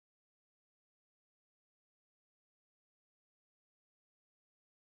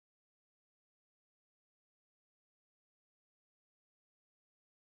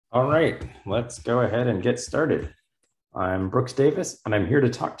All right, let's go ahead and get started. I'm Brooks Davis, and I'm here to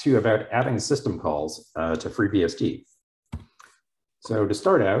talk to you about adding system calls to FreeBSD. So to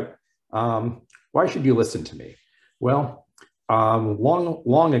start out, why should you listen to me? Well,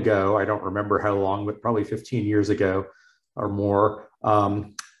 long ago, I don't remember how long, but probably 15 years ago or more,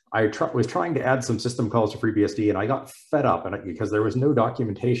 I was trying to add some system calls to FreeBSD, and I got fed up because there was no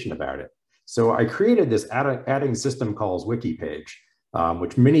documentation about it. So I created this adding system calls wiki page,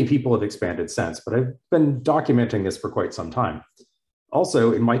 which many people have expanded since, but I've been documenting this for quite some time.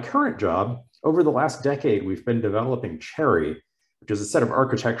 Also, in my current job, over the last decade, we've been developing Cherry, which is a set of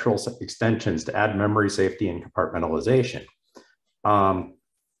architectural extensions to add memory safety and compartmentalization. And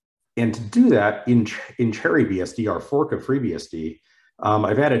to do that in Cherry BSD, our fork of FreeBSD,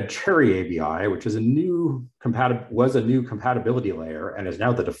 I've added Cherry ABI, which is was a new compatibility layer and is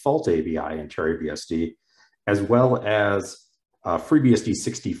now the default ABI in Cherry BSD, as well as FreeBSD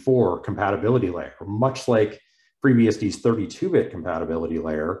 64 compatibility layer, much like FreeBSD's 32-bit compatibility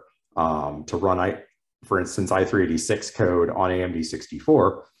layer to run, for instance, i386 code on AMD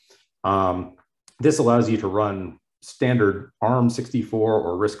 64. This allows you to run standard ARM 64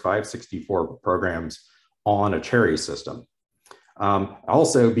 or RISC-V 64 programs on a Cherry system.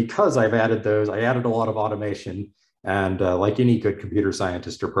 Also, because I've added those, I added a lot of automation, and like any good computer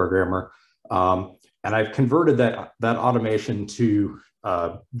scientist or programmer, and I've converted that automation to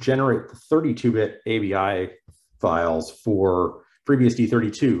generate the 32-bit ABI files for FreeBSD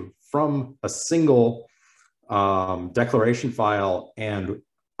 32 from a single declaration file and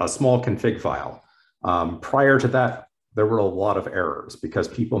a small config file. Prior to that, there were a lot of errors because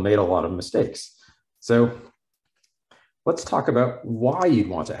people made a lot of mistakes. So let's talk about why you'd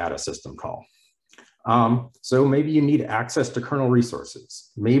want to add a system call. So maybe you need access to kernel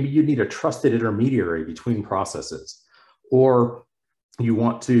resources. Maybe you need a trusted intermediary between processes, or you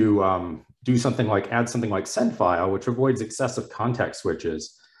want to do something like add something like send file, which avoids excessive context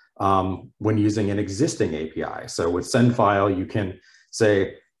switches when using an existing API. So with send file, you can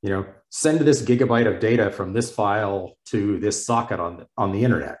say, send this gigabyte of data from this file to this socket on the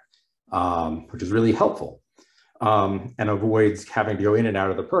internet, which is really helpful and avoids having to go in and out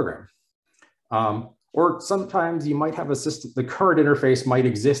of the program. Or sometimes you might have a system, the current interface might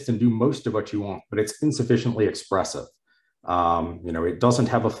exist and do most of what you want, but it's insufficiently expressive. It doesn't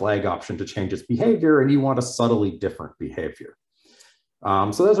have a flag option to change its behavior, and you want a subtly different behavior.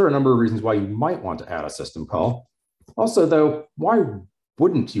 So those are a number of reasons why you might want to add a system call. Also, though, why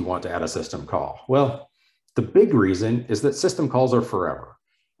wouldn't you want to add a system call? Well, the big reason is that system calls are forever.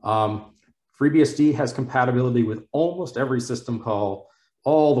 FreeBSD has compatibility with almost every system call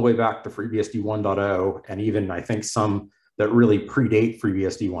all the way back to FreeBSD 1.0, and even I think some that really predate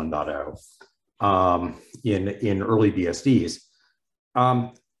FreeBSD 1.0 in early BSDs.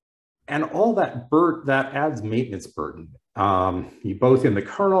 And all that adds maintenance burden. Both in the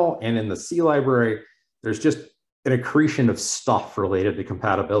kernel and in the C library, there's just an accretion of stuff related to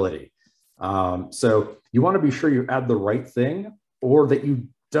compatibility. So you want to be sure you add the right thing, or that you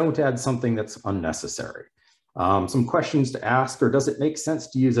don't add something that's unnecessary. Some questions to ask: or does it make sense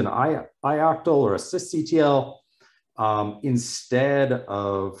to use an ioctl or a sysctl instead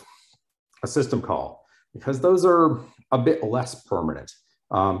of a system call? Because those are a bit less permanent.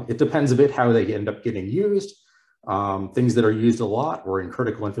 It depends a bit how they end up getting used. Things that are used a lot or in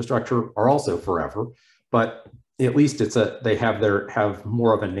critical infrastructure are also forever, but at least they have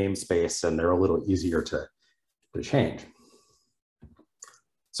more of a namespace and they're a little easier to change.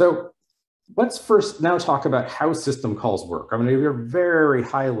 So let's first now talk about how system calls work. I'm going to give you a very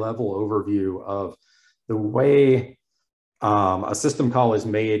high level overview of the way a system call is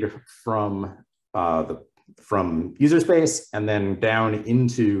made from user space and then down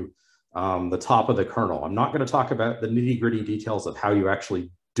into the top of the kernel. I'm not going to talk about the nitty-gritty details of how you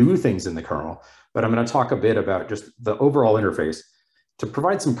actually do things in the kernel, but I'm going to talk a bit about just the overall interface to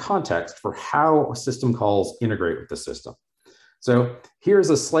provide some context for how system calls integrate with the system. So here's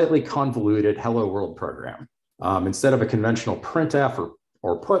a slightly convoluted hello world program. Instead of a conventional printf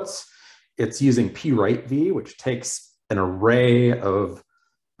or puts, it's using pwritev, which takes an array of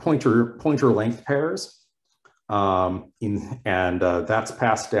pointer length pairs, and that's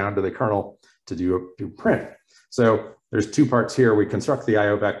passed down to the kernel to do print. So there's two parts here. We construct the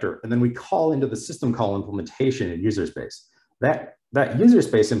IO vector, and then we call into the system call implementation in user space. That user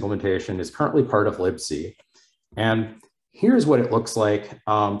space implementation is currently part of libc, and here's what it looks like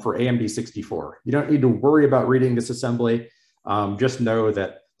for AMD 64. You don't need to worry about reading this assembly. Just know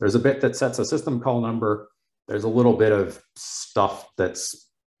that there's a bit that sets a system call number. There's a little bit of stuff that's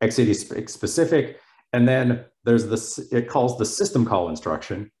x86 specific. And then there's it calls the system call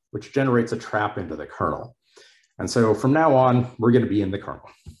instruction, which generates a trap into the kernel. And so from now on, we're going to be in the kernel.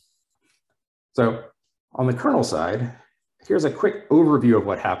 So on the kernel side, here's a quick overview of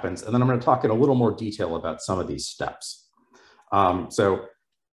what happens, and then I'm going to talk in a little more detail about some of these steps. So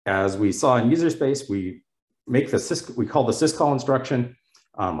as we saw in user space, we make we call the syscall instruction,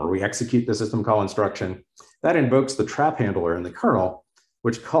 or we execute the system call instruction. That invokes the trap handler in the kernel,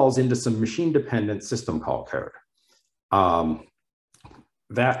 which calls into some machine-dependent system call code.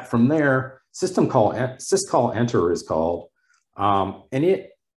 That from there, syscall enter is called, and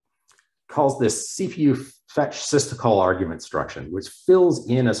it calls this CPU fetch syscall argument instruction, which fills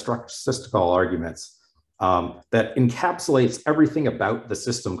in a syscall arguments that encapsulates everything about the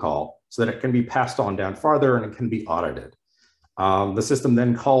system call so that it can be passed on down farther and it can be audited. The system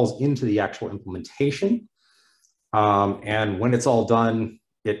then calls into the actual implementation. And when it's all done,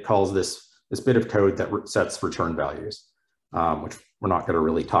 it calls this bit of code that sets return values, which we're not going to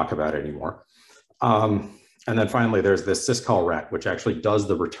really talk about anymore. And then finally, there's this syscall ret, which actually does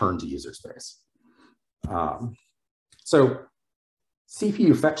the return to user space. So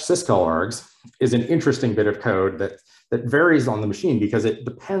CPU fetch syscall args is an interesting bit of code that varies on the machine because it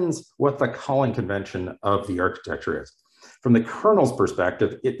depends what the calling convention of the architecture is. From the kernel's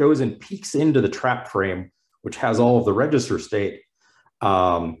perspective, it goes and peeks into the trap frame, which has all of the register state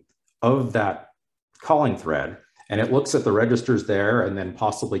of that calling thread. And it looks at the registers there and then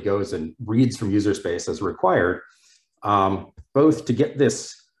possibly goes and reads from user space as required, both to get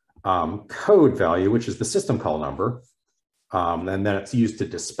this code value, which is the system call number, and then it's used to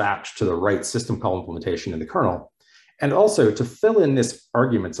dispatch to the right system call implementation in the kernel, and also to fill in this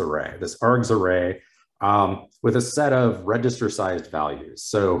arguments array, this args array, with a set of register-sized values.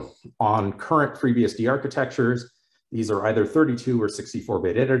 So on current FreeBSD architectures, these are either 32 or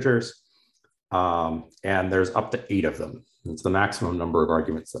 64-bit integers, and there's up to 8 of them. It's the maximum number of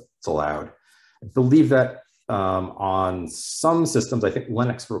arguments that's allowed. I believe that on some systems, I think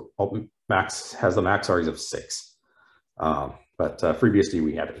Linux has the max args of 6, but FreeBSD,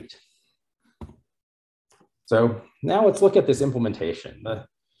 we have 8. So now let's look at this implementation. The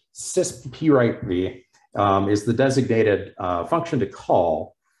syspwritev is the designated function to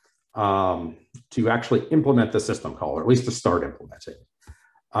call to actually implement the system call, or at least to start implementing.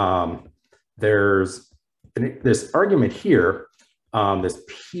 There's this argument here, this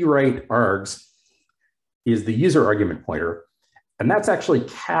pwrite args is the user argument pointer, and that's actually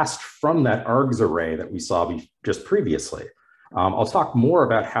cast from that args array that we saw just previously. I'll talk more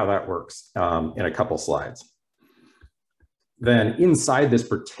about how that works in a couple slides. Then inside this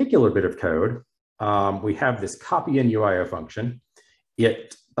particular bit of code, we have this copy in UIO function.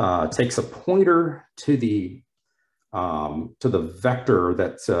 It takes a pointer to the vector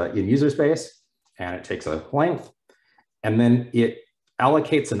that's in user space, and it takes a length, and then it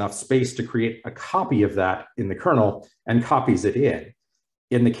allocates enough space to create a copy of that in the kernel and copies it in.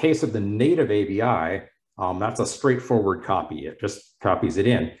 In the case of the native ABI, that's a straightforward copy. It just copies it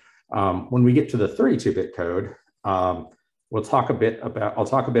in. When we get to the 32-bit code, I'll talk a bit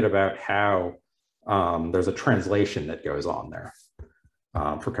about how there's a translation that goes on there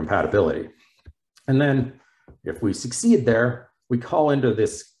for compatibility. And then if we succeed there, we call into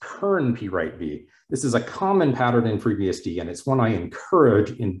this kern pwritev. This is a common pattern in FreeBSD, and it's one I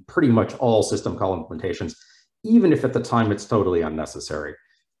encourage in pretty much all system call implementations, even if at the time it's totally unnecessary.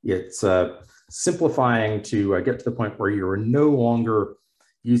 It's simplifying to get to the point where you're no longer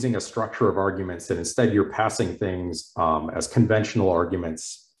using a structure of arguments, and instead you're passing things as conventional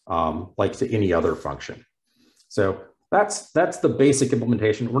arguments like to any other function. So that's the basic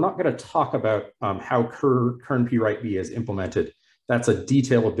implementation. We're not going to talk about how kern pwritev is implemented. That's a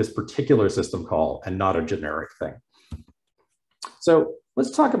detail of this particular system call and not a generic thing. So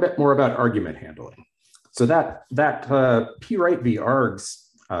let's talk a bit more about argument handling. So that pwritev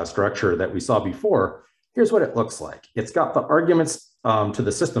args structure that we saw before, here's what it looks like. It's got the arguments to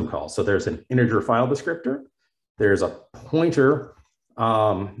the system call. So there's an integer file descriptor. There's a pointer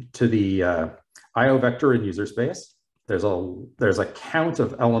to the IO vector in user space. There's a count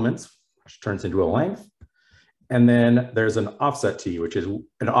of elements, which turns into a length. And then there's an offset t, which is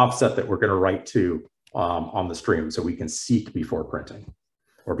an offset that we're going to write to on the stream so we can seek before printing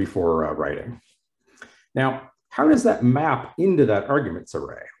or before writing. Now, how does that map into that arguments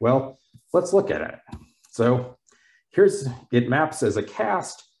array? Well, let's look at it. So it maps as a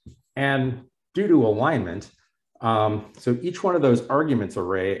cast, and due to alignment, so each one of those arguments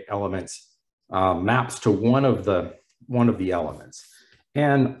array elements maps to one of the elements.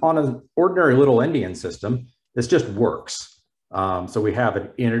 And on an ordinary little endian system, this just works. So we have an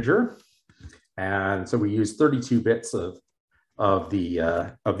integer, and so we use 32 bits of of the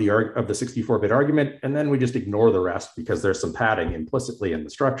 64-bit argument, and then we just ignore the rest because there's some padding implicitly in the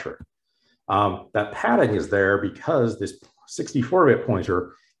structure. That padding is there because this 64-bit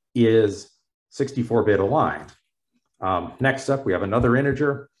pointer is 64-bit aligned. Next up, we have another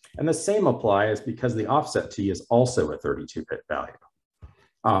integer, and the same applies because the offset t is also a 32-bit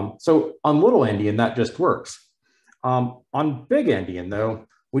value. So on little endian, that just works. On big endian, though,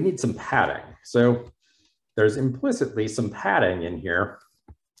 we need some padding. So there's implicitly some padding in here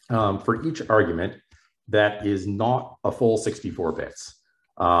for each argument that is not a full 64 bits.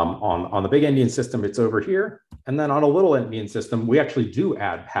 On the big endian system, it's over here. And then on a little endian system, we actually do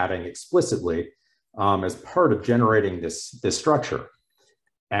add padding explicitly as part of generating this structure.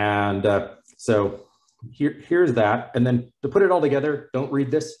 And so here's that. And then to put it all together, don't read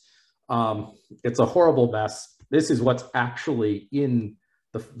this. It's a horrible mess. This is what's actually in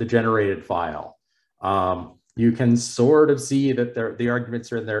the generated file. You can sort of see that the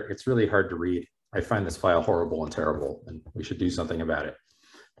arguments are in there. It's really hard to read. I find this file horrible and terrible, and we should do something about it.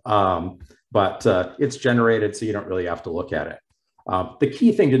 But it's generated, so you don't really have to look at it. The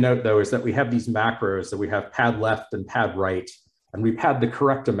key thing to note, though, is that we have these macros, that we have pad left and pad right, and we pad the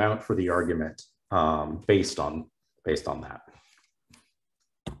correct amount for the argument based on that.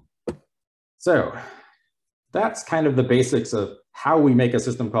 So that's kind of the basics of how we make a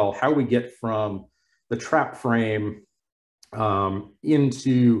system call, how we get from the trap frame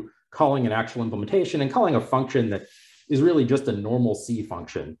into calling an actual implementation and calling a function that is really just a normal C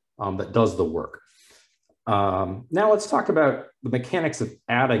function that does the work. Now let's talk about the mechanics of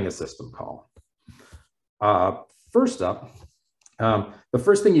adding a system call. First up, the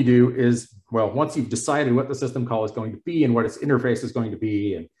first thing you do is, well, once you've decided what the system call is going to be and what its interface is going to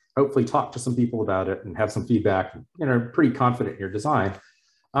be, and hopefully talk to some people about it and have some feedback, pretty confident in your design,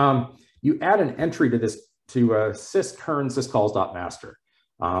 you add an entry to this, to syskern syscalls.master.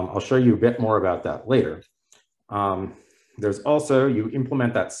 I'll show you a bit more about that later. There's also, you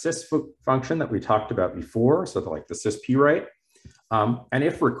implement that sys function that we talked about before, so like the syspwrite. And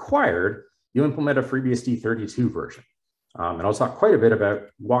if required, you implement a FreeBSD 32 version. And I'll talk quite a bit about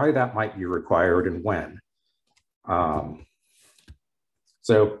why that might be required and when.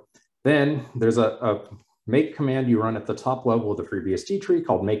 So then there's a make command you run at the top level of the FreeBSD tree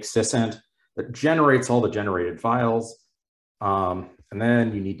called make sysint that generates all the generated files. And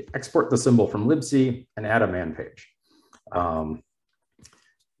then you need to export the symbol from libc and add a man page.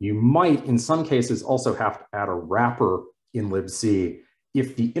 You might, in some cases, also have to add a wrapper in libc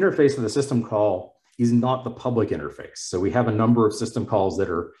if the interface of the system call is not the public interface. So we have a number of system calls that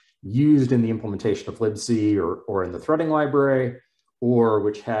are used in the implementation of libc or in the threading library, or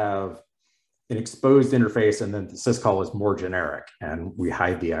which have an exposed interface, and then the syscall is more generic, and we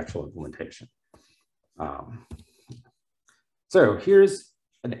hide the actual implementation. So here's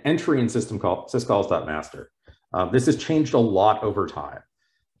an entry in system call, syscalls.master. This has changed a lot over time.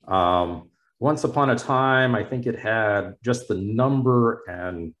 Once upon a time, I think it had just the number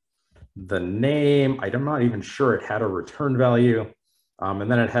and the name. I'm not even sure it had a return value.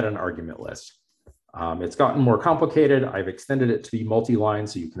 And then it had an argument list. It's gotten more complicated. I've extended it to be multi-line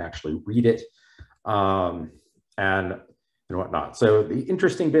so you can actually read it and whatnot. So the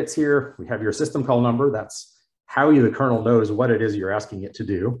interesting bits here, we have your system call number. That's how the kernel knows what it is you're asking it to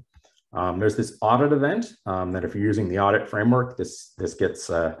do. There's this audit event that if you're using the audit framework, this gets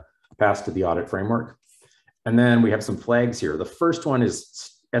passed to the audit framework. And then we have some flags here. The first one is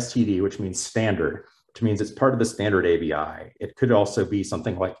STD, which means standard, which means it's part of the standard ABI. It could also be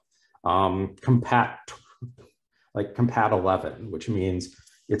something like compat 11, which means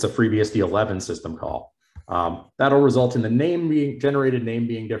it's a FreeBSD 11 system call. That'll result in the name being generated, name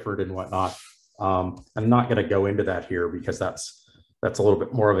being different and whatnot. I'm not going to go into that here because that's a little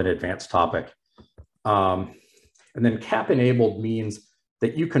bit more of an advanced topic. And then cap enabled means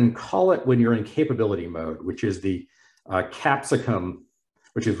that you can call it when you're in capability mode, which is the capsicum,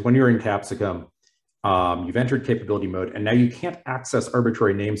 which is when you're in capsicum, you've entered capability mode, and now you can't access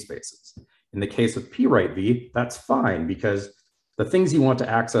arbitrary namespaces. In the case of pwrite-v, that's fine because the things you want to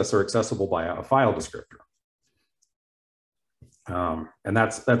access are accessible by a file descriptor. And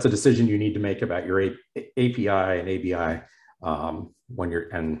that's a decision you need to make about your API and ABI when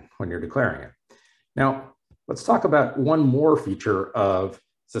you're declaring it. Now, let's talk about one more feature of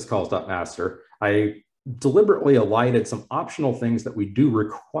syscalls.master. I deliberately elided some optional things that we do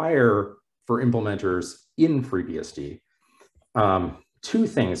require for implementers in FreeBSD. Two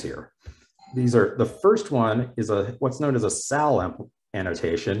things here. These are, the first one is what's known as a SAL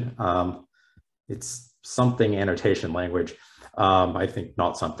annotation. It's something annotation language. I think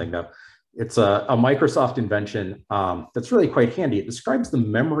not something though. It's a Microsoft invention that's really quite handy. It describes the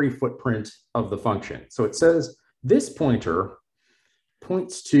memory footprint of the function. So it says this pointer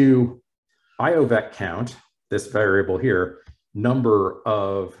points to IOVEC count, this variable here, number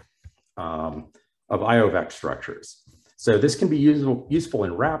of IOVEC structures. So this can be useful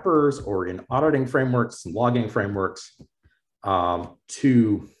in wrappers or in auditing frameworks and logging frameworks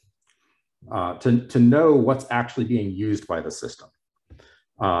to know what's actually being used by the system.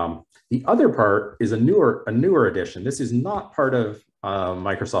 The other part is a newer edition. This is not part of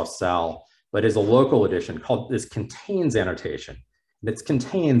Microsoft SAL, but is a local edition called this contains annotation. And it's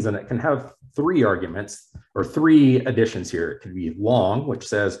contains, and it can have 3 arguments or 3 additions here. It can be long, which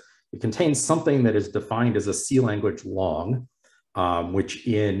says it contains something that is defined as a C language long, which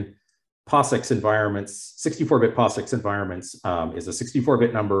in POSIX environments, 64-bit POSIX environments is a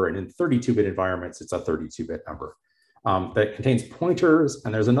 64-bit number, and in 32-bit environments, it's a 32-bit number. That contains pointers,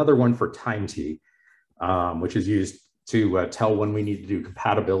 and there's another one for time T, which is used to tell when we need to do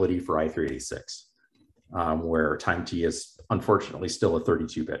compatibility for i386, where time T is unfortunately still a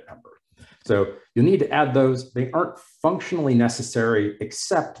 32-bit number. So you'll need to add those. They aren't functionally necessary,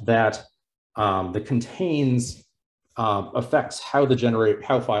 except that the contains affects how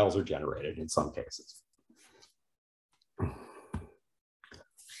files are generated in some cases.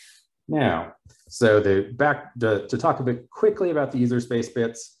 Now, so to talk a bit quickly about the user space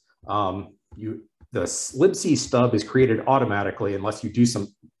bits, the libc stub is created automatically unless you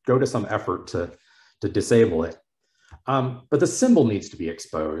go to some effort to disable it. But the symbol needs to be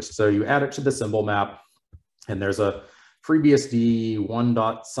exposed. So you add it to the symbol map, and there's a FreeBSD 1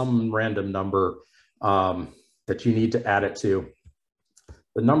 dot some random number that you need to add it to.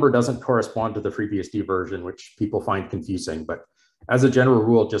 The number doesn't correspond to the FreeBSD version, which people find confusing, but as a general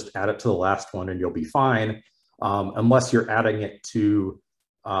rule, just add it to the last one and you'll be fine, unless you're adding it to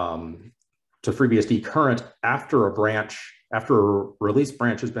FreeBSD current after a release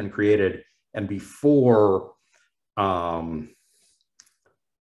branch has been created and before any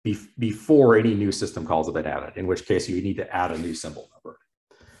new system calls have been added, in which case you need to add a new symbol number.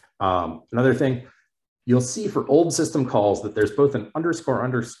 Another thing, you'll see for old system calls that there's both an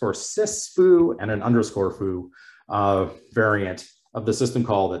 __sys_foo and an _foo variant of the system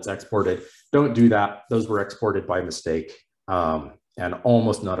call that's exported. Don't do that. Those were exported by mistake, and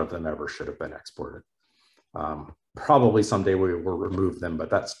almost none of them ever should have been exported. Probably someday we will remove them, but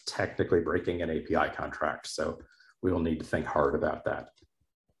that's technically breaking an API contract, so we will need to think hard about that.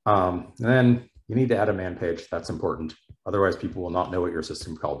 And then you need to add a man page. That's important. Otherwise, people will not know what your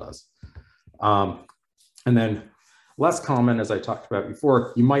system call does. And then less common, as I talked about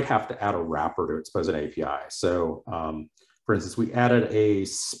before, you might have to add a wrapper to expose an API. So for instance, we added a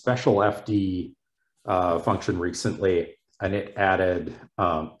special FD function recently, and it added,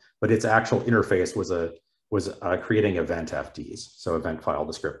 but its actual interface was creating event FDs. So event file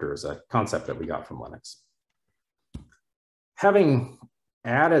descriptor is a concept that we got from Linux. Having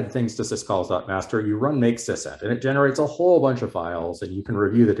added things to syscalls.master, you run make sysend, and it generates a whole bunch of files, and you can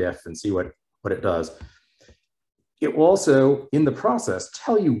review the diff and see what it does. It will also, in the process,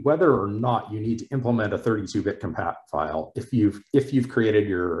 tell you whether or not you need to implement a 32-bit compat file if you've created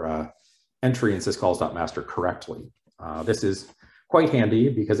your entry in syscalls.master correctly. This is quite handy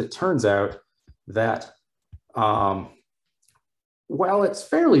because it turns out that while it's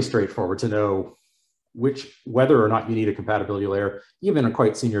fairly straightforward to know whether or not you need a compatibility layer, even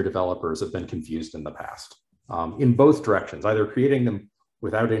quite senior developers have been confused in the past in both directions, either creating them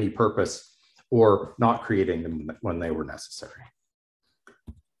without any purpose or not creating them when they were necessary.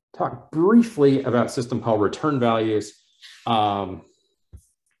 Talk briefly about system call return values. I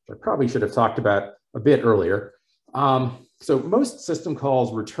probably should have talked about a bit earlier. So most system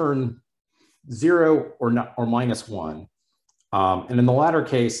calls return 0 or -1. And in the latter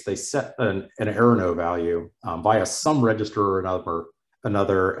case, they set an error no value via some register or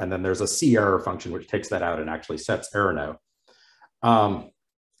another, and then there's a CError function which takes that out and actually sets error no.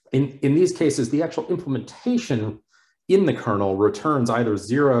 In these cases, the actual implementation in the kernel returns either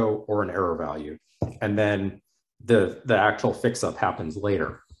 0 or an error value, and then the actual fix-up happens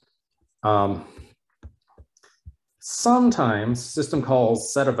later. Sometimes system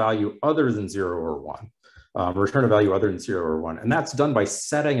calls set a value other than 0 or 1, return a value other than 0 or 1, and that's done by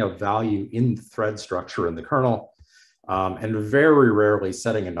setting a value in the thread structure in the kernel, and very rarely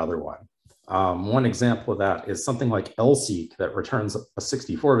setting another one. One example of that is something like lseek that returns a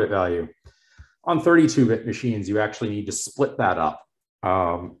 64-bit value. On 32-bit machines, you actually need to split that up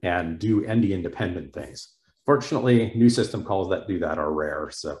and do ND-independent things. Fortunately, new system calls that do that are rare,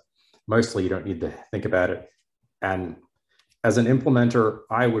 so mostly you don't need to think about it. And as an implementer,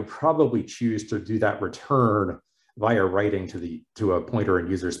 I would probably choose to do that return via writing to a pointer in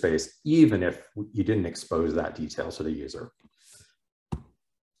user space, even if you didn't expose that detail to the user.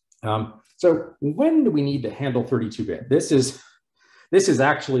 So when do we need to handle 32-bit? This is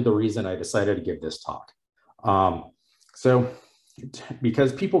actually the reason I decided to give this talk.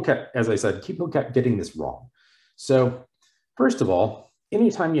 Because people kept, as I said, people kept getting this wrong. So first of all,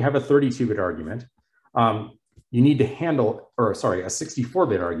 anytime you have a 32-bit argument, you need to handle, or sorry, a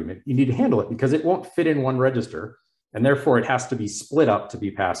 64-bit argument, you need to handle it because it won't fit in one register, and therefore it has to be split up to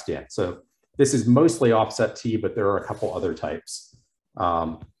be passed in. So this is mostly offset T, but there are a couple other types.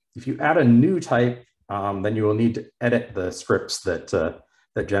 If you add a new type, then you will need to edit the scripts that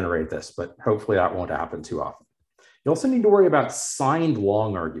generate this, but hopefully that won't happen too often. You also need to worry about signed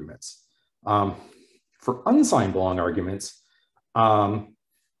long arguments. For unsigned long arguments,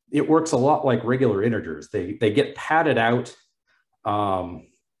 it works a lot like regular integers. They get padded out.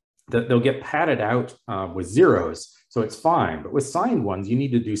 They'll get padded out with zeros, so it's fine. But with signed ones, you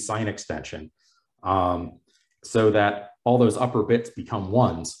need to do sign extension so that all those upper bits become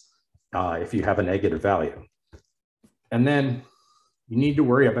ones if you have a negative value. And then you need to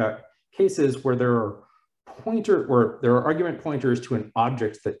worry about cases where there are argument pointers to an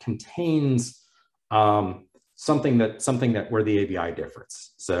object that contains something that where the ABI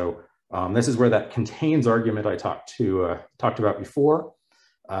differs. So this is where that contains argument I talked about before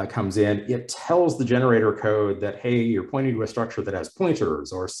comes in. It tells the generator code that, hey, you're pointing to a structure that has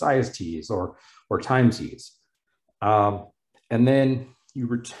pointers or size T's or time T's. And then you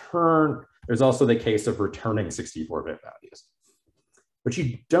return, there's also the case of returning 64-bit values. But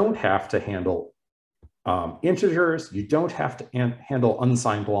you don't have to handle integers, you don't have to handle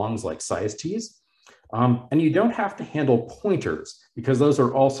unsigned longs like size T's, and you don't have to handle pointers because those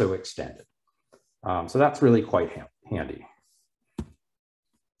are also extended. So that's really quite handy.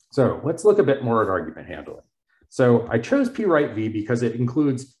 So let's look a bit more at argument handling. So I chose PWriteV because it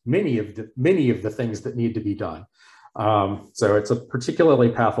includes many of the things that need to be done. So it's a particularly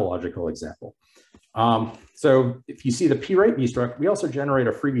pathological example. So if you see the PWriteV struct, we also generate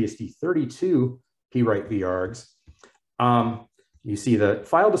a FreeBSD32 PWriteV args. You see the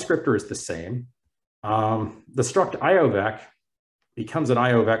file descriptor is the same. The struct IOVEC becomes an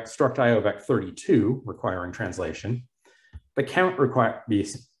IOVEC, struct IOVEC 32, requiring translation. The count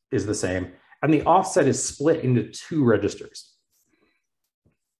is the same, and the offset is split into 2 registers.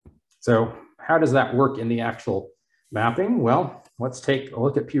 So how does that work in the actual mapping? Well, let's take a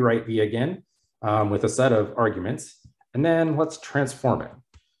look at PWriteV again with a set of arguments, and then let's transform it.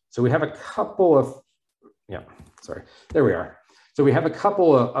 So we have a couple of, there we are. So we have a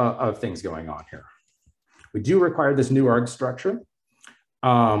couple of things going on here. We do require this new arg structure.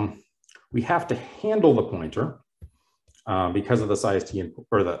 We have to handle the pointer because of the size T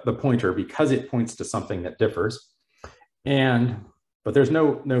or the pointer because it points to something that differs. But there's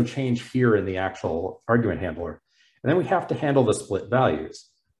no change here in the actual argument handler. And then we have to handle the split values.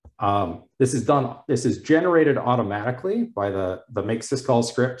 This is generated automatically by the make syscall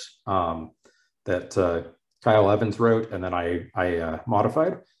script that Kyle Evans wrote, and then I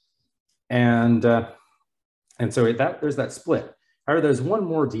modified. And so there's that split. However, there's one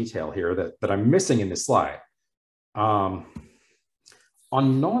more detail here that I'm missing in this slide. On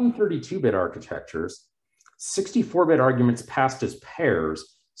non-32-bit architectures, 64-bit arguments passed as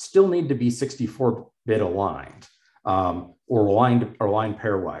pairs still need to be 64-bit aligned, or aligned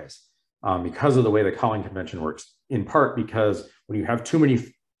pairwise, because of the way the calling convention works. In part because when you have too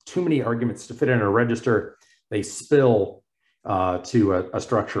many arguments to fit in a register, they spill to a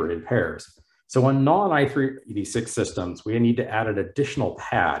structure in pairs. So on non-i386 systems, we need to add an additional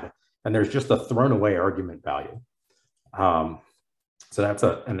pad, and there's just a thrown away argument value. So that's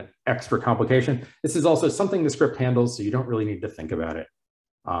an extra complication. This is also something the script handles, so you don't really need to think about it.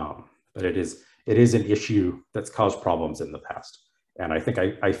 But it is an issue that's caused problems in the past. And I think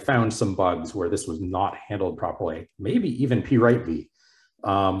I found some bugs where this was not handled properly, maybe even PWriteV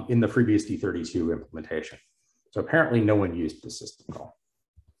in the FreeBSD32 implementation. So apparently no one used the system call.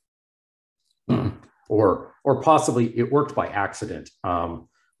 Or possibly it worked by accident,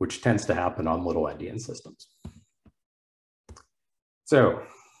 which tends to happen on little endian systems. So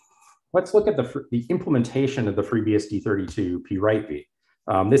let's look at the implementation of the FreeBSD32 PWriteV.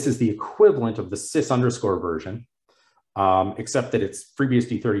 This is the equivalent of the sys_ version, except that it's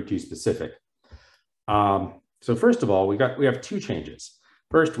FreeBSD32 specific. So first of all, we have 2 changes.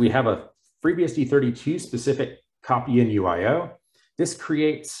 First, we have a FreeBSD32 specific copy in UIO. This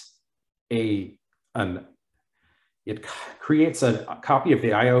creates a copy of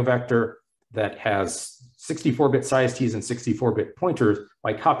the IO vector that has 64-bit size keys and 64-bit pointers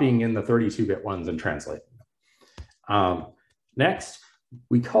by copying in the 32-bit ones and translating them. Next,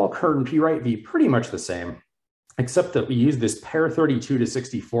 we call kern PWriteV pretty much the same, except that we use this pair 32 to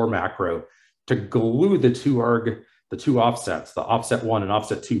 64 macro to glue the two offsets, the offset 1 and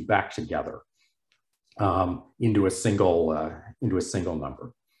offset 2, back together into a single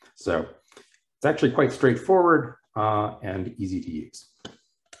number. So it's actually quite straightforward and easy to use.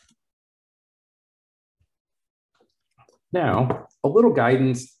 Now, a little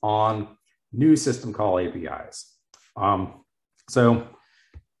guidance on new system call APIs. So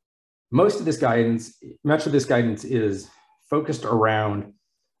much of this guidance is focused around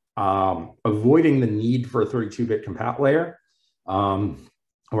avoiding the need for a 32-bit compat layer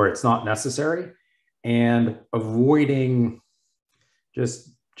where it's not necessary, and avoiding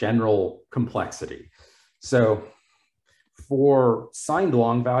just general complexity. So for signed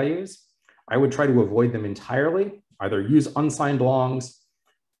long values, I would try to avoid them entirely, either use unsigned longs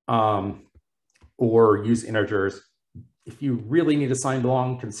or use integers. If you really need a signed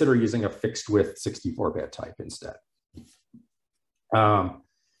long, consider using a fixed width 64-bit type instead.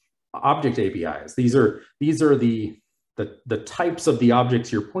 Object APIs. These are the types of the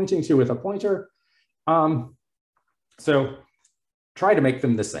objects you're pointing to with a pointer. So try to make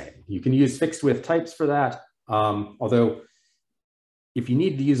them the same. You can use fixed width types for that. Although if you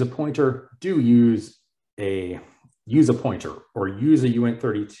need to use a pointer, do use a pointer or use a uint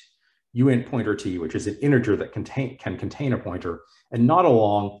pointer t, which is an integer that can contain a pointer and not a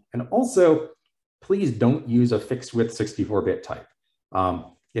long. And also, please don't use a fixed width 64-bit type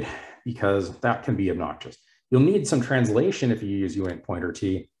because that can be obnoxious. You'll need some translation if you use uint pointer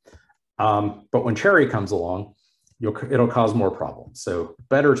t, but when Cherry comes along, it'll cause more problems. So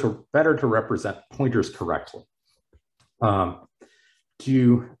better to represent pointers correctly. When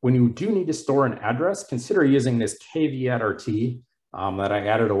you do need to store an address, consider using this kvadrt that I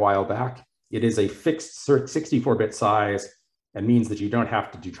added a while back. It is a fixed 64-bit size and means that you don't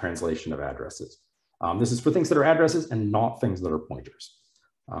have to do translation of addresses. This is for things that are addresses and not things that are pointers,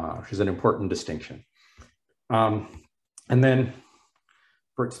 which is an important distinction. And then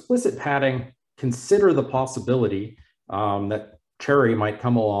for explicit padding, consider the possibility that Cherry might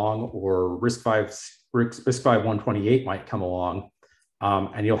come along or RISC-V 128 might come along,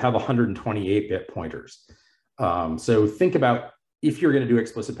 and you'll have 128-bit pointers. So think about, if you're going to do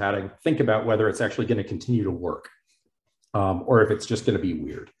explicit padding, think about whether it's actually going to continue to work or if it's just going to be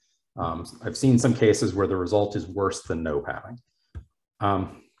weird. I've seen some cases where the result is worse than no padding.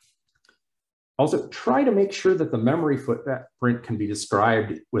 Also, try to make sure that the memory footprint can be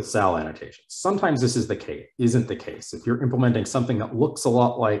described with SAL annotations. Sometimes this isn't the case. If you're implementing something that looks a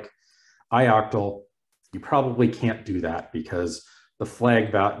lot like ioctl, you probably can't do that because the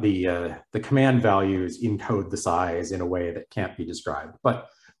command values encode the size in a way that can't be described. But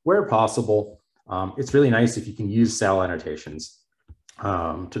where possible, it's really nice if you can use SAL annotations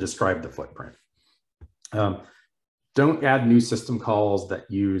to describe the footprint. Don't add new system calls that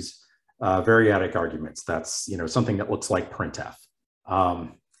use variadic arguments. That's something that looks like printf.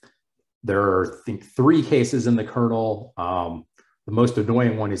 There are, I think, 3 cases in the kernel. The most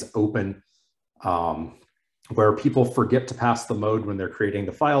annoying one is open, where people forget to pass the mode when they're creating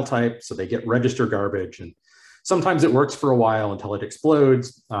the file type, so they get register garbage, and sometimes it works for a while until it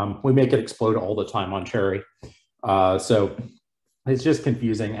explodes. We make it explode all the time on Cherry, so it's just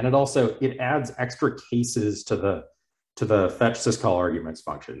confusing, and it adds extra cases to the fetch syscall arguments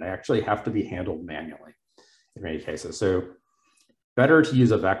function. They actually have to be handled manually in many cases. So better to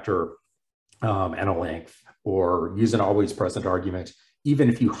use a vector and a length, or use an always present argument, even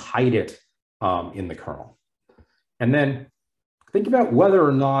if you hide it in the kernel. And then think about whether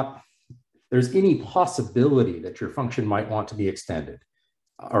or not there's any possibility that your function might want to be extended,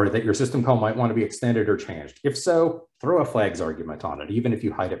 or that your system call might want to be extended or changed. If so, throw a flags argument on it, even if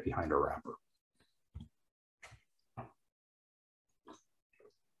you hide it behind a wrapper.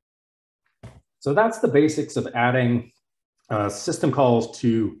 So that's the basics of adding system calls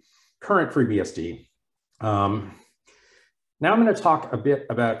to current FreeBSD. Now I'm going to talk a bit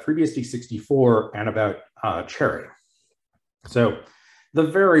about FreeBSD 64 and about Cherry. So the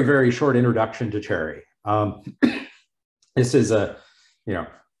very, very short introduction to Cherry. This is I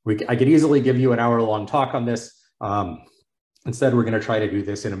could easily give you an hour-long talk on this. Instead, we're going to try to do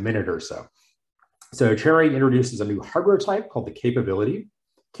this in a minute or so. So Cherry introduces a new hardware type called the capability.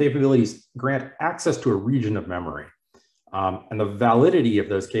 Capabilities grant access to a region of memory. And the validity of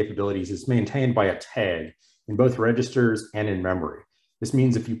those capabilities is maintained by a tag in both registers and in memory. This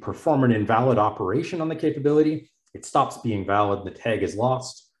means if you perform an invalid operation on the capability, it stops being valid, the tag is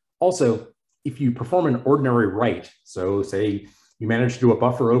lost. Also, if you perform an ordinary write, so say you manage to do a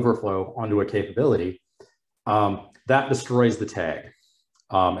buffer overflow onto a capability, that destroys the tag.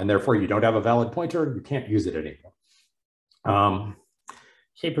 And therefore you don't have a valid pointer, you can't use it anymore.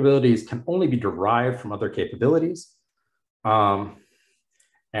 Capabilities can only be derived from other capabilities.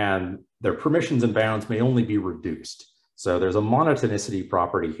 And their permissions and bounds may only be reduced. So there's a monotonicity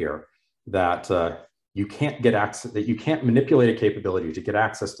property here that you can't get access, that you can't manipulate a capability to get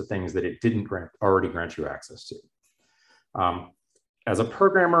access to things that it didn't already grant you access to. As a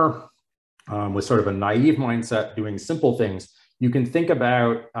programmer with sort of a naive mindset doing simple things, you can think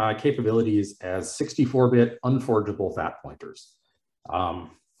about capabilities as 64-bit unforgeable fat pointers.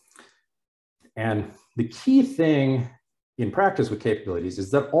 And the key thing in practice with capabilities is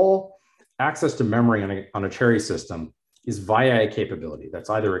that all access to memory on a Cherry system is via a capability.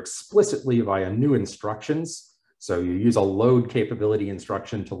 That's either explicitly via new instructions. So you use a load capability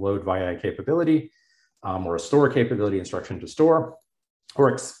instruction to load via a capability, or a store capability instruction to store,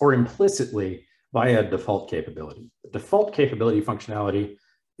 or implicitly via a default capability. The default capability functionality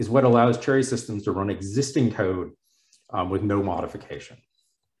is what allows Cherry systems to run existing code with no modification,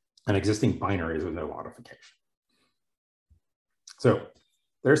 and existing binaries with no modification. So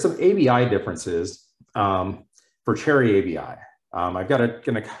there are some ABI differences for Cherry ABI. I've got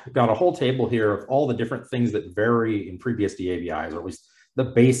a whole table here of all the different things that vary in FreeBSD ABIs, or at least the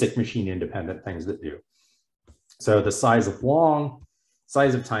basic machine independent things that do. So the size of long,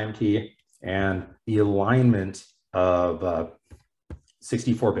 size of time key, and the alignment of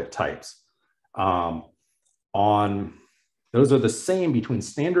 64-bit types. Those are the same between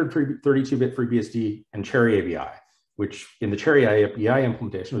standard 32-bit FreeBSD and Cherry ABI, which in the Cherry ABI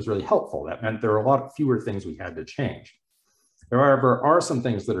implementation was really helpful. That meant there were a lot fewer things we had to change. However, are some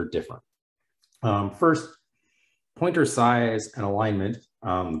things that are different. First, pointer size and alignment.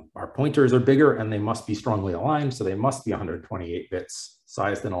 Our pointers are bigger and they must be strongly aligned, so they must be 128 bits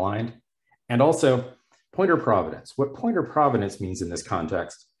sized and aligned. And also pointer provenance. What pointer provenance means in this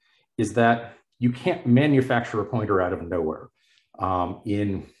context is that you can't manufacture a pointer out of nowhere.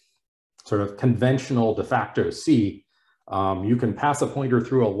 In sort of conventional de facto C, you can pass a pointer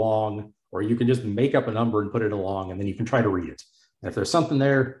through a long, or you can just make up a number and put it along, and then you can try to read it. And if there's something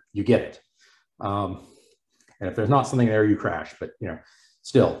there, you get it. And if there's not something there, you crash. But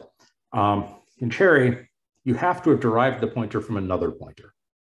still, in Cherry, you have to have derived the pointer from another pointer.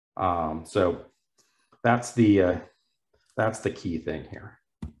 So that's the key thing here.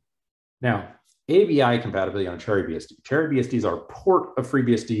 Now, ABI compatibility on Cherry BSD. Cherry BSD is our port of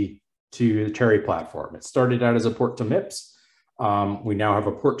FreeBSD to the Cherry platform. It started out as a port to MIPS. We now have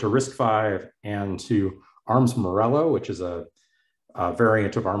a port to RISC-V and to ARM's Morello, which is a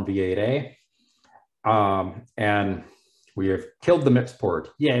variant of ARM v8a. And we have killed the MIPS port.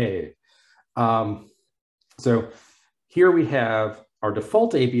 Yay. So here we have our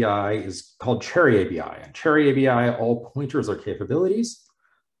default ABI is called Cherry ABI. And Cherry ABI, all pointers are capabilities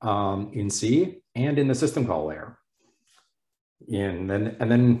in C and in the system call layer. And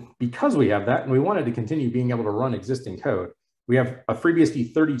then because we have that and we wanted to continue being able to run existing code, we have a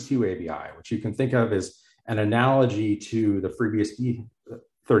FreeBSD 32 ABI, which you can think of as an analogy to the FreeBSD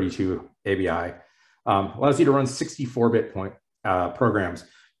 32 ABI. Allows you to run 64-bit programs,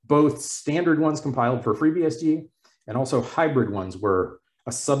 both standard ones compiled for FreeBSD and also hybrid ones where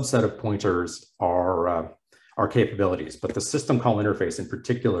a subset of pointers are capabilities, but the system call interface in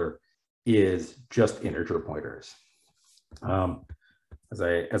particular is just integer pointers. As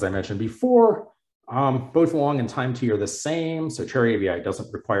I mentioned before, both long and time T are the same, so Cherry ABI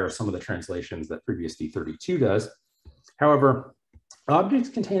doesn't require some of the translations that FreeBSD 32 does. However, objects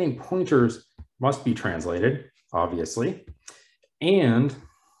containing pointers must be translated, obviously, and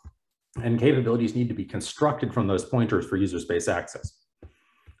capabilities need to be constructed from those pointers for user space access.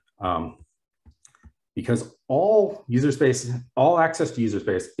 Because all access to user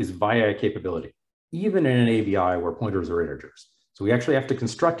space is via a capability, even in an ABI where pointers are integers. So we actually have to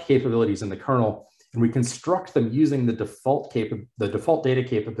construct capabilities in the kernel, and we construct them using the default data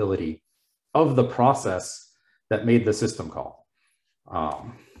capability of the process that made the system call.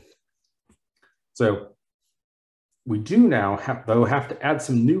 So we do now have to add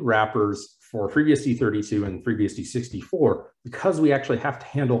some new wrappers for FreeBSD 32 and FreeBSD 64 because we actually have to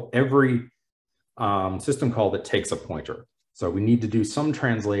handle every system call that takes a pointer. So we need to do some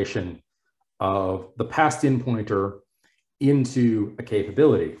translation of the passed in pointer into a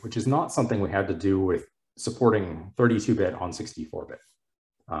capability, which is not something we had to do with supporting 32-bit on 64-bit.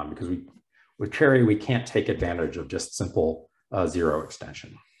 Because with Cherry, we can't take advantage of just simple zero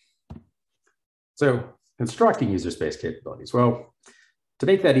extension. So constructing user space capabilities. Well, to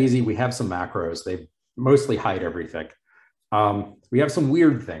make that easy, we have some macros. They mostly hide everything. We have some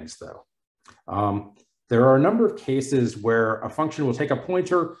weird things though. There are a number of cases where a function will take a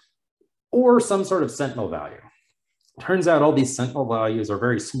pointer or some sort of sentinel value. Turns out all these sentinel values are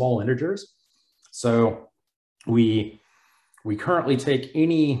very small integers. So we currently take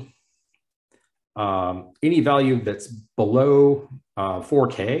any value that's below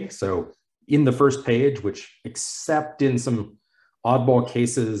 4K. So in the first page, which except in some oddball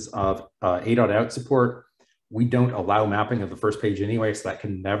cases of A.out support, we don't allow mapping of the first page anyway, so that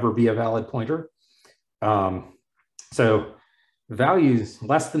can never be a valid pointer. So values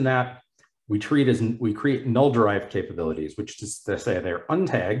less than that, we create null derived capabilities, which is to say they're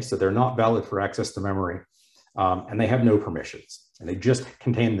untagged, so they're not valid for access to memory, and they have no permissions, and they just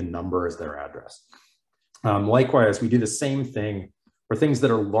contain the number as their address. Likewise, we do the same thing for things that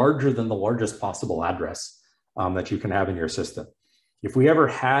are larger than the largest possible address that you can have in your system. If we ever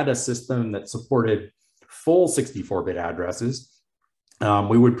had a system that supported full 64-bit addresses,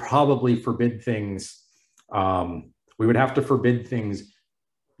 we would probably forbid things. We would have to forbid things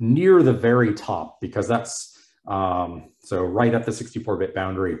near the very top, because that's so right at the 64-bit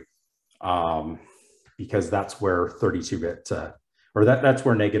boundary, because that's where 32-bit or that's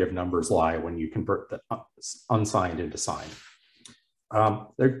where negative numbers lie when you convert the unsigned into signed.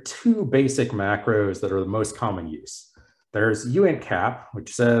 There are two basic macros that are the most common use. There's uint_cap,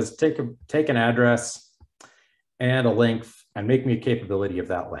 which says take an address and a length and make me a capability of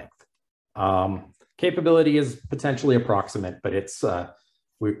that length. Capability is potentially approximate, but it's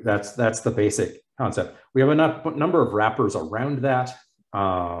that's the basic concept. We have a number of wrappers around that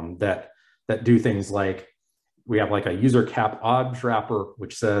that do things like, we have like a user_cap_obj wrapper,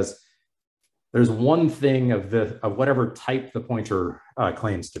 which says there's one thing of whatever type the pointer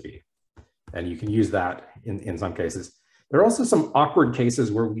claims to be, and you can use that in some cases. There are also some awkward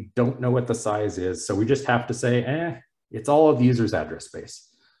cases where we don't know what the size is, so we just have to say, it's all of the user's address space.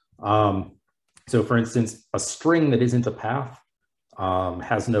 So for instance, a string that isn't a path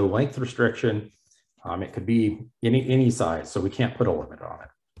has no length restriction. It could be any size, so we can't put a limit on it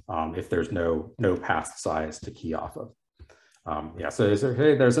if there's no path size to key off of. Yeah, so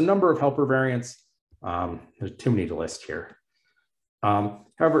there's a number of helper variants. There's too many to list here.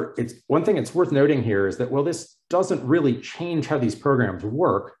 However, one thing it's worth noting here is that, well, this doesn't really change how these programs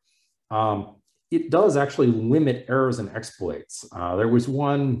work. It does actually limit errors and exploits. There was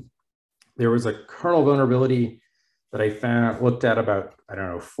a kernel vulnerability that I looked at about, I don't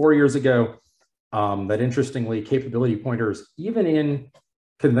know, 4 years ago, that interestingly, capability pointers, even in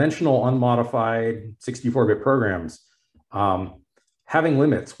conventional unmodified 64-bit programs, having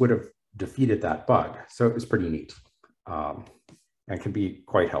limits would have defeated that bug. So it was pretty neat and can be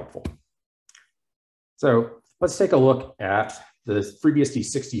quite helpful. So let's take a look at the FreeBSD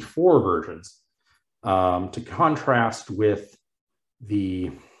 64 versions to contrast with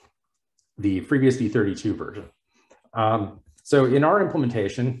the FreeBSD 32 version. So in our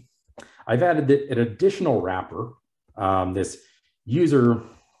implementation, I've added an additional wrapper, this user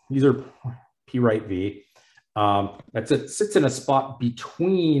PWriteV, that sits in a spot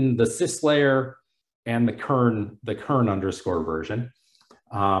between the sys layer and the kern underscore version.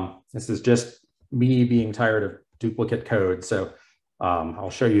 This is just me being tired of duplicate code. So I'll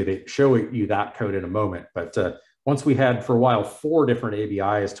show you that code in a moment. But once we had for a while 4 different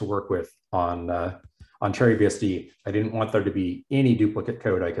ABIs to work with on CherryBSD, I didn't want there to be any duplicate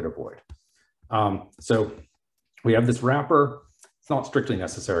code I could avoid. So we have this wrapper. It's not strictly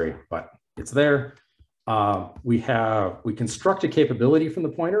necessary, but it's there. We construct a capability from the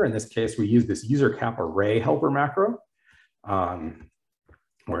pointer. In this case, we use this user_cap_array helper macro,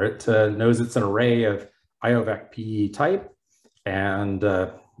 where it knows it's an array of IOVAC type and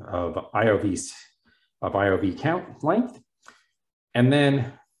of IOV count length. And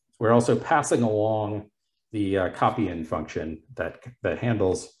then we're also passing along the copy-in function that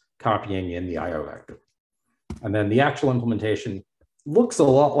handles copying in the IO vector. And then the actual implementation looks a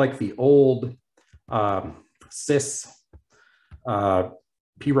lot like the old sys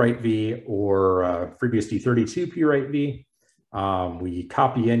PWriteV or FreeBSD 32 PWriteV. We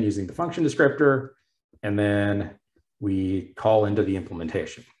copy in using the function descriptor, and then we call into the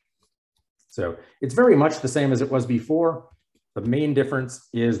implementation. So it's very much the same as it was before. The main difference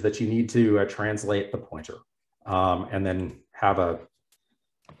is that you need to translate the pointer and then have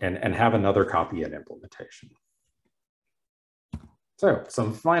another copy in implementation. So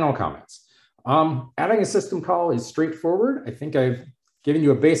some final comments. Adding a system call is straightforward. I think I've given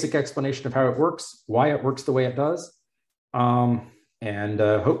you a basic explanation of how it works, why it works the way it does. And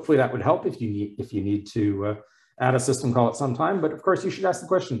hopefully that would help if you need to add a system call at some time, but of course you should ask the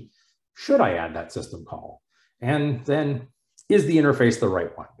question, should I add that system call? And then is the interface the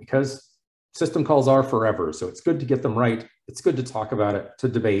right one? Because system calls are forever, so it's good to get them right. It's good to talk about it, to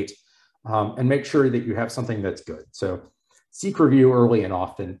debate, and make sure that you have something that's good. So seek review early and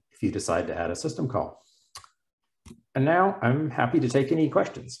often if you decide to add a system call. And now I'm happy to take any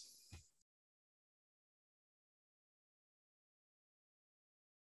questions.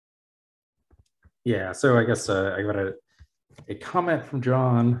 Yeah, so I guess I got a comment from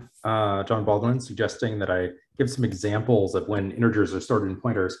John Baldwin suggesting that I give some examples of when integers are stored in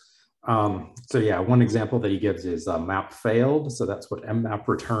pointers. So yeah, one example that he gives is map failed. So that's what mmap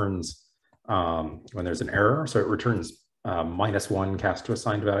returns when there's an error. So it returns -1 cast to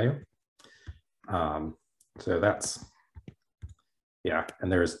assigned value. So that's, yeah,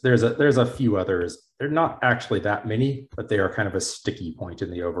 and there's a few others. They're not actually that many, but they are kind of a sticky point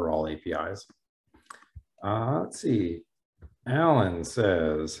in the overall APIs. Let's see. Alan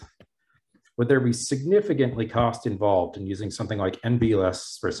says, would there be significantly cost involved in using something like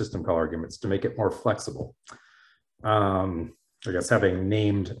NVLess for system call arguments to make it more flexible? I guess having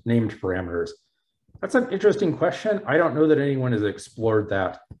named parameters. That's an interesting question. I don't know that anyone has explored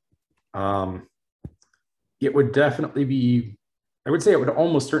that. It would definitely be, I would say it would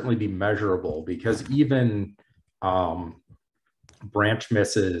almost certainly be measurable, because even branch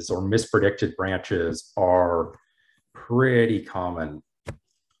misses or mispredicted branches are pretty common,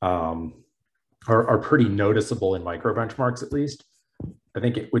 are pretty noticeable in micro benchmarks, at least. I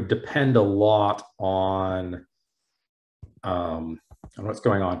think it would depend a lot on what's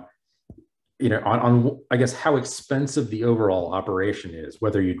going on, you know, on I guess how expensive the overall operation is,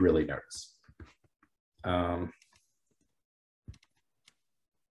 whether you'd really notice.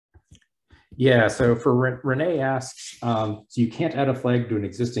 Yeah, so for Renee asks, so you can't add a flag to an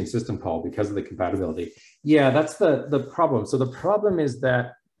existing system call because of the compatibility. Yeah, that's the problem. So the problem is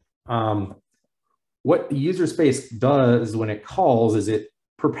that what the user space does when it calls is it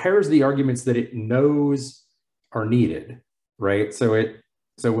prepares the arguments that it knows are needed, right? So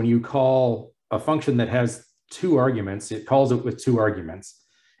when you call a function that has 2 arguments, it calls it with 2 arguments,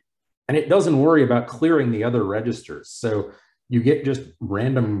 and it doesn't worry about clearing the other registers. So you get just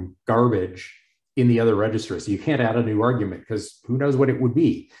random garbage in the other registers. So you can't add a new argument because who knows what it would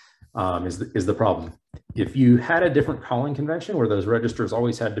be, is the problem. If you had a different calling convention where those registers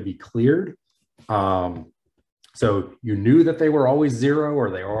always had to be cleared, so you knew that they were always 0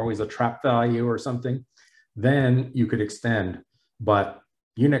 or they were always a trap value or something, then you could extend. But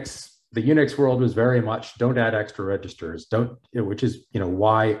the Unix world was very much don't add extra registers, which is, you know,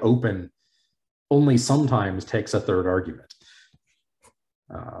 why open only sometimes takes a 3rd argument.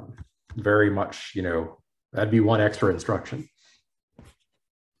 Very much, you know, that'd be 1 extra instruction.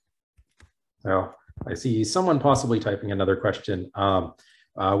 So I see someone possibly typing another question.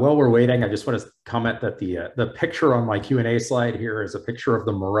 While we're waiting, I just want to comment that the picture on my Q&A slide here is a picture of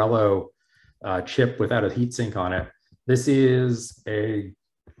the Morello chip without a heatsink on it. This is the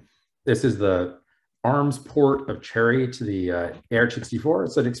ARMS port of Cherry to the AArch64.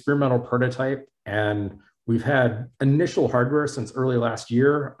 It's an experimental prototype, and we've had initial hardware since early last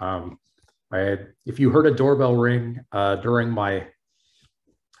year. If you heard a doorbell ring during my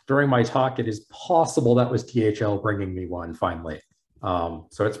talk, it is possible that was THL bringing me one finally. So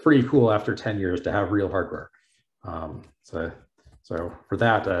it's pretty cool after 10 years to have real hardware. So for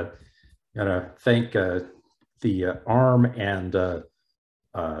that, gotta thank the ARM and the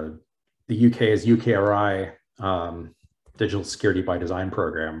UK's UKRI Digital Security by Design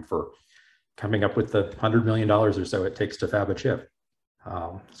program for coming up with the $100 million or so it takes to fab a chip.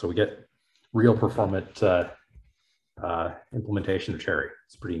 So we get real performant implementation of Cherry.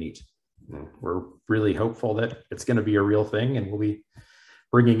 It's pretty neat. We're really hopeful that it's going to be a real thing, and we'll be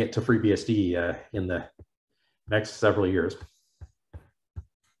bringing it to FreeBSD in the next several years.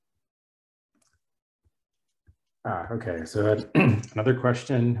 Okay, so another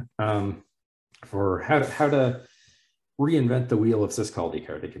question for how to reinvent the wheel of syscall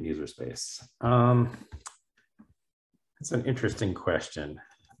decoding in user space. That's an interesting question.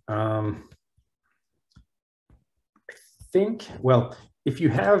 I think, well, if you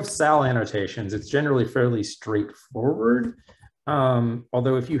have SAL annotations, it's generally fairly straightforward.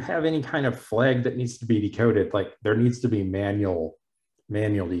 Although if you have any kind of flag that needs to be decoded, like there needs to be manual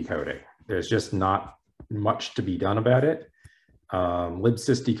decoding. There's just not much to be done about it.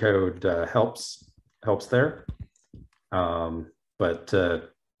 libsysdecode helps there. But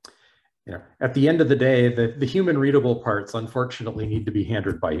you know, at the end of the day, the human readable parts unfortunately need to be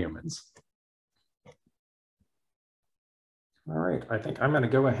handled by humans. All right, I think I'm going to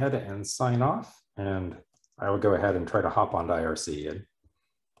go ahead and sign off, and I will go ahead and try to hop onto IRC and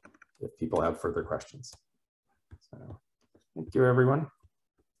if people have further questions. So thank you, everyone.